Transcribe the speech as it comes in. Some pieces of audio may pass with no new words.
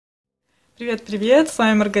Привет-привет, с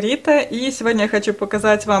вами Маргарита, и сегодня я хочу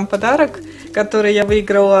показать вам подарок, который я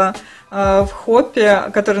выиграла в хоппе,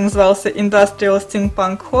 который назывался Industrial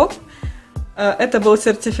Steampunk Hop. Это был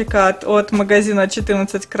сертификат от магазина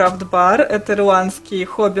 14CraftBar, это ирландский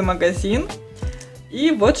хобби-магазин. И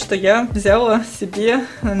вот что я взяла себе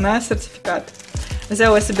на сертификат.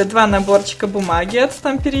 Взяла себе 2 наборчика бумаги от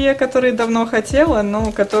Stamperia, которые давно хотела,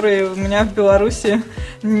 но которые у меня в Беларуси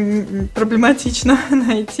проблематично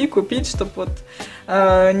найти, купить, чтобы вот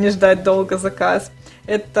не ждать долго заказ.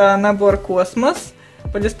 Это набор «Космос».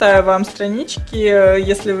 Полистаю вам странички,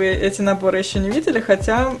 если вы эти наборы еще не видели,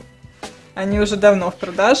 хотя они уже давно в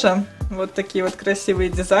продаже. Вот такие вот красивые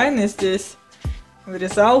дизайны здесь,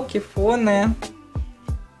 вырезалки, фоны.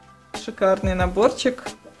 Шикарный наборчик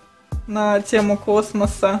на тему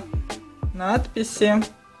космоса, надписи,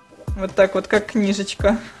 вот так вот, как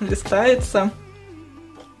книжечка листается.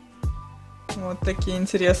 Вот такие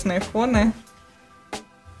интересные фоны.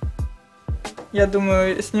 Я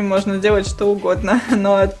думаю, с ним можно делать что угодно,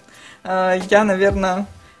 но я, наверное,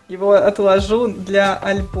 его отложу для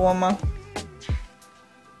альбома.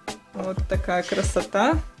 Вот такая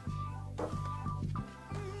красота.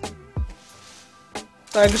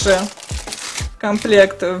 Также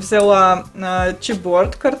комплект взяла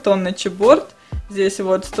чипборд, картонный чипборд. Здесь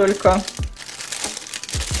вот столько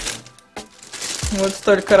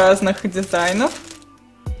разных дизайнов.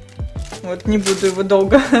 Вот не буду его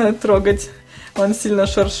долго трогать, он сильно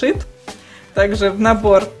шуршит. Также в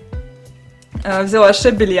набор взяла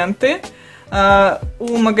шеби-ленты.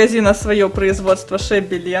 У магазина свое производство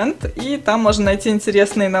шеби-лент, и там можно найти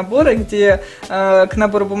интересные наборы, где к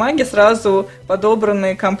набору бумаги сразу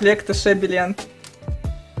подобраны комплекты шеби-лент.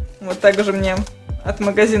 Вот также мне от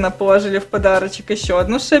магазина положили в подарочек еще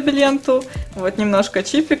одну шеби-ленту, вот немножко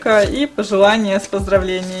чипика и пожелания с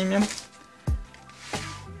поздравлениями.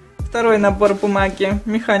 Второй набор бумаги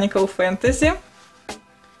Mechanical Fantasy.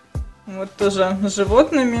 Вот тоже с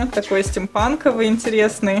животными, такой стимпанковый,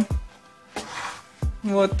 интересный.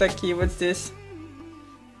 Вот такие вот здесь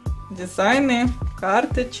дизайны,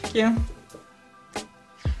 карточки.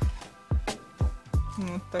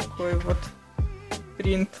 Вот такой вот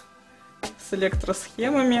принт с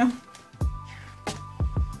электросхемами.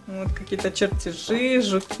 Вот какие-то чертежи,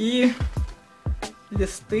 жуки,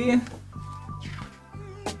 листы.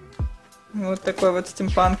 Вот такой вот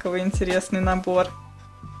стимпанковый интересный набор.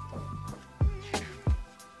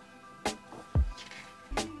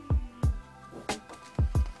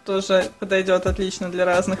 Тоже подойдет отлично для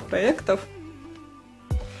разных проектов.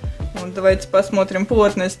 Вот, давайте посмотрим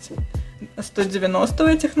плотность 190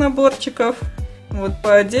 этих наборчиков. Вот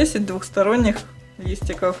по 10 двухсторонних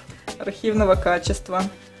листиков архивного качества.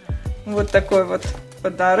 Вот такой вот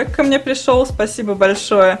подарок ко мне пришел. Спасибо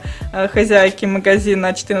большое хозяйке магазина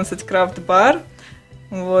 14CraftBar.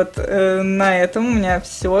 Вот на этом у меня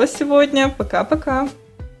все сегодня. Пока-пока.